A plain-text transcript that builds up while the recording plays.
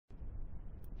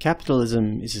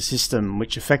Capitalism is a system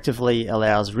which effectively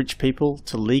allows rich people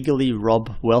to legally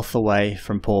rob wealth away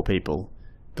from poor people.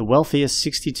 The wealthiest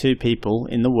 62 people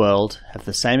in the world have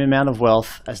the same amount of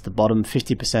wealth as the bottom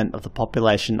 50% of the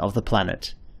population of the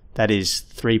planet. That is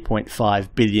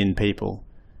 3.5 billion people.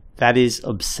 That is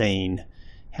obscene.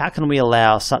 How can we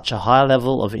allow such a high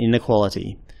level of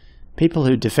inequality? People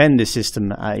who defend this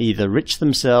system are either rich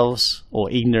themselves or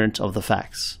ignorant of the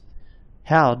facts.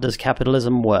 How does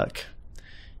capitalism work?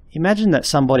 Imagine that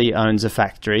somebody owns a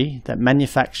factory that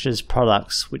manufactures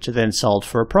products which are then sold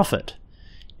for a profit.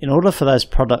 In order for those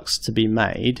products to be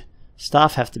made,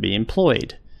 staff have to be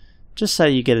employed. Just say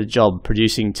you get a job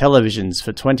producing televisions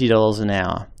for $20 an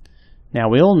hour. Now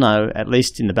we all know, at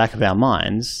least in the back of our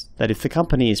minds, that if the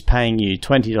company is paying you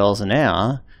 $20 an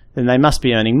hour, then they must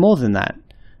be earning more than that.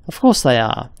 Of course they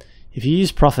are. If you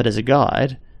use profit as a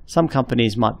guide, some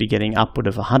companies might be getting upward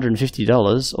of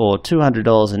 $150 or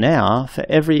 $200 an hour for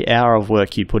every hour of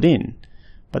work you put in,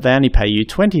 but they only pay you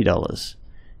 $20.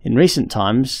 In recent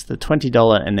times, the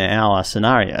 $20 an hour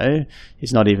scenario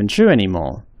is not even true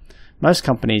anymore. Most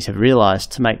companies have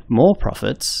realized to make more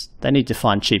profits, they need to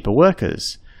find cheaper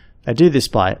workers. They do this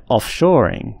by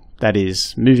offshoring, that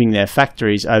is, moving their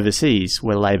factories overseas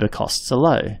where labor costs are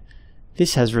low.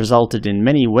 This has resulted in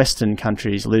many Western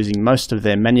countries losing most of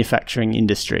their manufacturing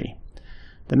industry.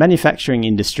 The manufacturing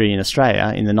industry in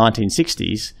Australia in the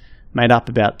 1960s made up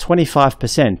about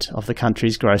 25% of the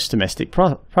country's gross domestic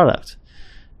product.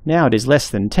 Now it is less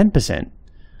than 10%.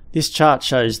 This chart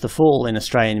shows the fall in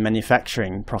Australian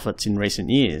manufacturing profits in recent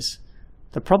years.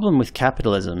 The problem with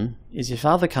capitalism is if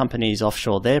other companies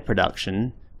offshore their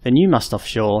production, then you must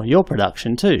offshore your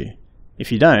production too.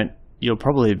 If you don't, you'll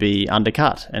probably be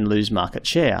undercut and lose market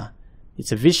share.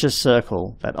 It's a vicious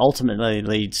circle that ultimately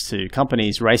leads to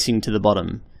companies racing to the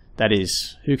bottom, that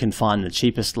is, who can find the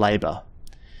cheapest labour.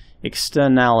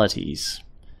 Externalities.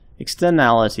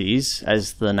 Externalities,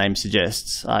 as the name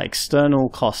suggests, are external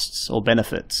costs or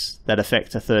benefits that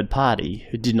affect a third party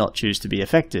who did not choose to be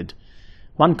affected.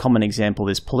 One common example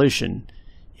is pollution.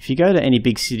 If you go to any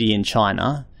big city in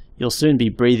China, you'll soon be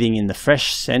breathing in the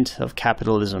fresh scent of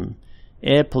capitalism.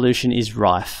 Air pollution is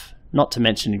rife, not to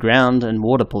mention ground and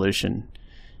water pollution.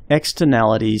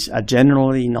 Externalities are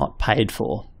generally not paid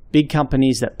for. Big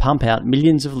companies that pump out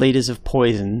millions of litres of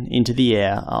poison into the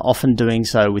air are often doing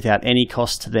so without any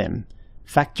cost to them.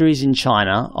 Factories in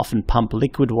China often pump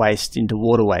liquid waste into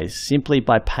waterways simply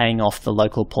by paying off the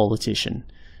local politician.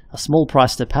 A small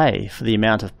price to pay for the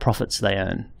amount of profits they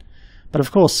earn. But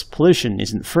of course, pollution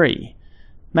isn't free.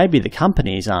 Maybe the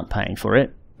companies aren't paying for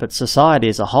it, but society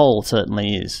as a whole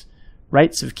certainly is.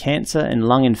 Rates of cancer and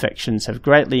lung infections have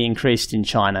greatly increased in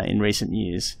China in recent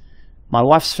years. My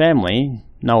wife's family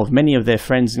know of many of their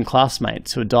friends and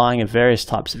classmates who are dying of various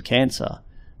types of cancer,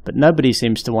 but nobody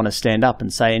seems to want to stand up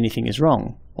and say anything is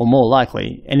wrong, or more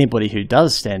likely, anybody who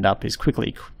does stand up is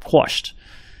quickly quashed.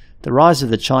 The rise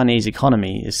of the Chinese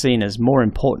economy is seen as more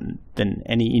important than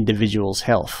any individual's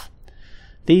health.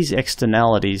 These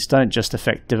externalities don't just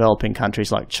affect developing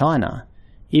countries like China.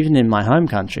 Even in my home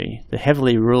country, the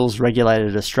heavily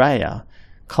rules-regulated Australia,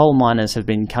 coal miners have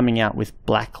been coming out with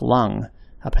black lung,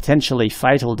 a potentially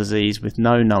fatal disease with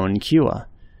no known cure.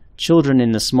 Children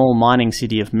in the small mining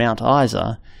city of Mount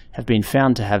Isa have been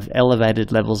found to have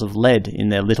elevated levels of lead in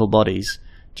their little bodies,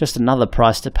 just another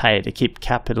price to pay to keep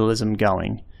capitalism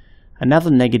going.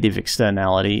 Another negative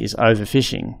externality is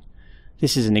overfishing.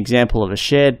 This is an example of a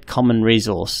shared common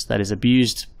resource that is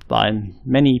abused by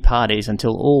many parties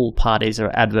until all parties are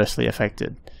adversely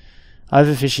affected.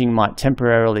 Overfishing might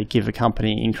temporarily give a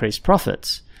company increased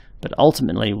profits, but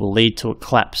ultimately will lead to a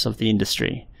collapse of the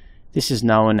industry. This is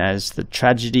known as the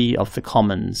tragedy of the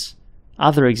commons.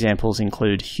 Other examples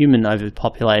include human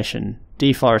overpopulation,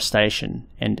 deforestation,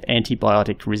 and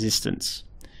antibiotic resistance.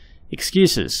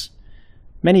 Excuses.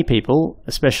 Many people,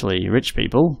 especially rich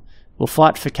people, will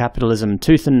fight for capitalism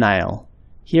tooth and nail.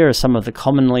 Here are some of the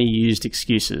commonly used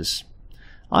excuses.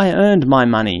 I earned my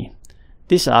money.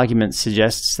 This argument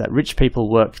suggests that rich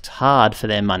people worked hard for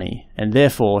their money, and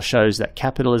therefore shows that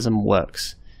capitalism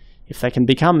works. If they can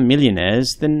become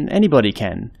millionaires, then anybody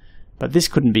can. But this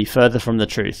couldn't be further from the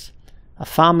truth. A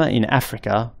farmer in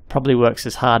Africa probably works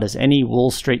as hard as any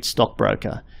Wall Street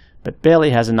stockbroker, but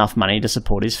barely has enough money to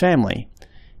support his family.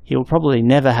 He will probably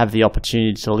never have the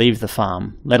opportunity to leave the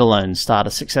farm, let alone start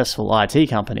a successful IT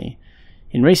company.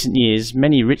 In recent years,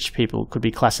 many rich people could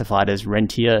be classified as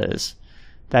rentiers.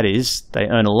 That is, they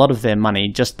earn a lot of their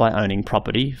money just by owning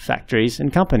property, factories,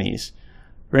 and companies.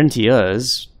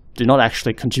 Rentiers do not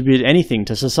actually contribute anything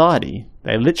to society.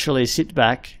 They literally sit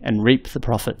back and reap the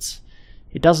profits.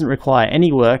 It doesn't require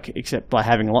any work except by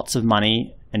having lots of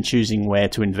money and choosing where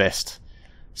to invest.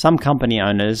 Some company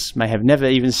owners may have never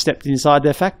even stepped inside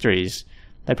their factories.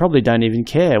 They probably don't even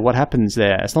care what happens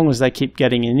there as long as they keep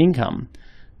getting an income.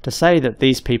 To say that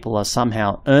these people are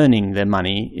somehow earning their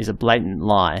money is a blatant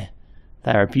lie.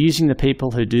 They are abusing the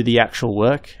people who do the actual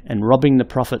work and robbing the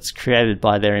profits created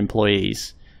by their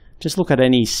employees. Just look at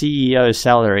any CEO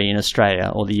salary in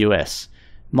Australia or the US.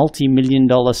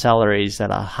 Multi-million-dollar salaries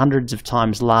that are hundreds of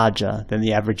times larger than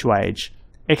the average wage.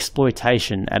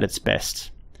 Exploitation at its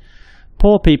best.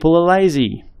 Poor people are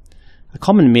lazy. A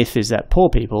common myth is that poor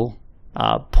people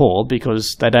are poor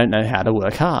because they don't know how to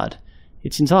work hard.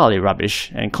 It's entirely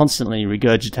rubbish and constantly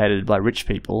regurgitated by rich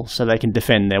people so they can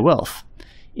defend their wealth.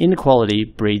 Inequality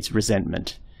breeds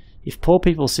resentment. If poor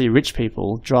people see rich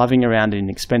people driving around in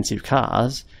expensive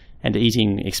cars and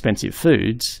eating expensive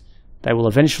foods, they will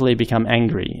eventually become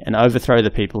angry and overthrow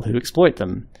the people who exploit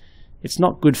them. It's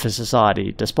not good for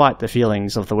society, despite the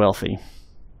feelings of the wealthy.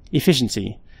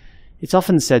 Efficiency. It's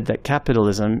often said that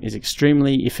capitalism is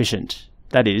extremely efficient.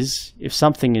 That is, if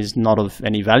something is not of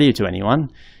any value to anyone,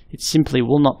 it simply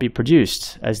will not be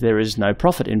produced, as there is no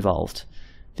profit involved.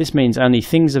 This means only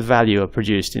things of value are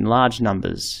produced in large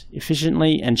numbers,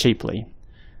 efficiently and cheaply.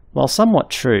 While somewhat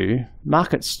true,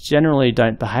 markets generally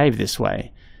don't behave this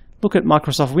way. Look at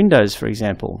Microsoft Windows, for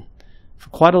example. For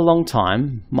quite a long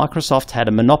time, Microsoft had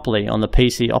a monopoly on the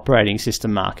PC operating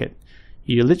system market.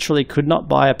 You literally could not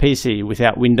buy a PC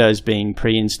without Windows being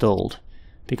pre-installed.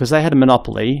 Because they had a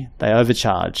monopoly, they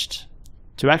overcharged.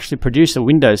 To actually produce a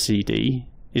Windows CD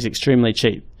is extremely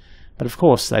cheap. But of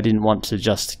course, they didn't want to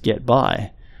just get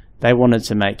by. They wanted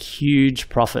to make huge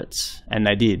profits, and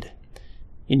they did.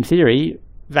 In theory,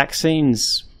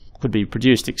 vaccines could be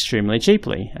produced extremely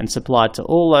cheaply and supplied to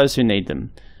all those who need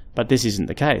them, but this isn't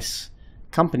the case.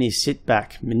 Companies sit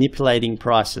back manipulating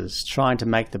prices, trying to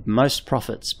make the most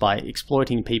profits by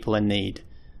exploiting people in need.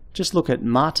 Just look at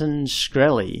Martin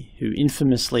Shkreli, who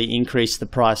infamously increased the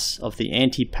price of the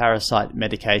anti-parasite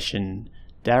medication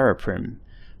Daraprim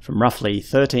from roughly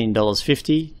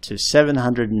 $13.50 to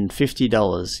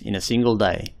 $750 in a single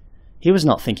day. He was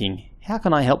not thinking, how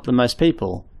can I help the most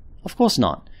people? Of course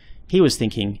not. He was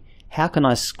thinking, how can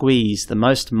I squeeze the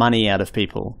most money out of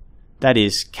people? That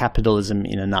is capitalism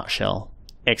in a nutshell.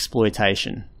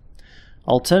 Exploitation.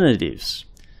 Alternatives.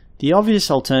 The obvious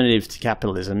alternative to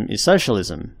capitalism is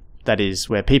socialism. That is,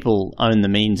 where people own the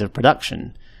means of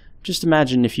production. Just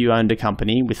imagine if you owned a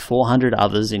company with 400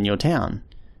 others in your town.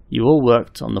 You all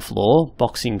worked on the floor,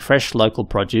 boxing fresh local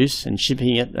produce and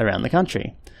shipping it around the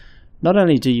country. Not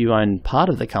only do you own part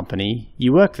of the company,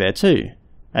 you work there too,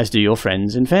 as do your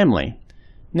friends and family.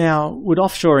 Now, would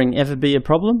offshoring ever be a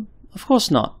problem? Of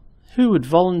course not. Who would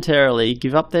voluntarily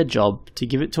give up their job to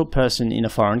give it to a person in a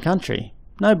foreign country?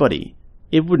 Nobody.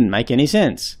 It wouldn't make any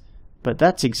sense. But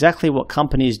that's exactly what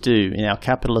companies do in our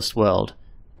capitalist world.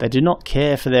 They do not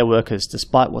care for their workers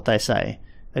despite what they say.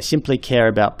 They simply care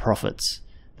about profits.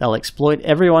 They'll exploit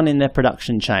everyone in their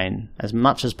production chain as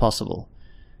much as possible.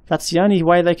 That's the only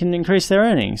way they can increase their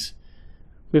earnings.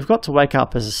 We've got to wake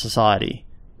up as a society.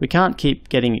 We can't keep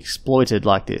getting exploited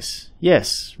like this.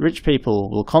 Yes, rich people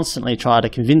will constantly try to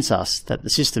convince us that the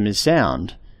system is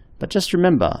sound. But just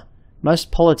remember,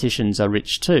 most politicians are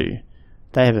rich too.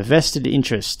 They have a vested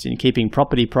interest in keeping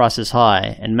property prices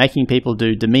high and making people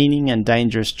do demeaning and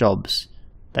dangerous jobs.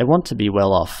 They want to be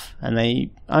well off, and the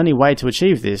only way to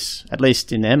achieve this, at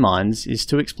least in their minds, is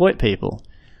to exploit people.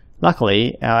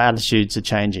 Luckily, our attitudes are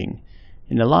changing.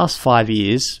 In the last 5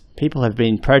 years, people have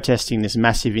been protesting this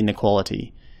massive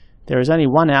inequality. There is only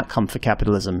one outcome for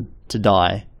capitalism: to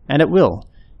die. And it will.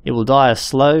 It will die a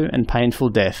slow and painful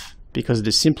death, because it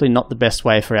is simply not the best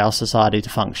way for our society to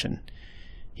function.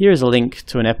 Here is a link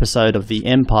to an episode of the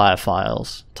Empire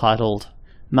Files, titled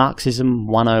Marxism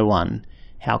 101,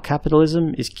 How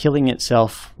Capitalism is Killing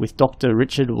Itself, with Dr.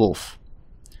 Richard Wolff.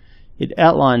 It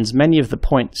outlines many of the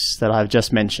points that I have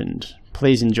just mentioned.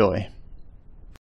 Please enjoy.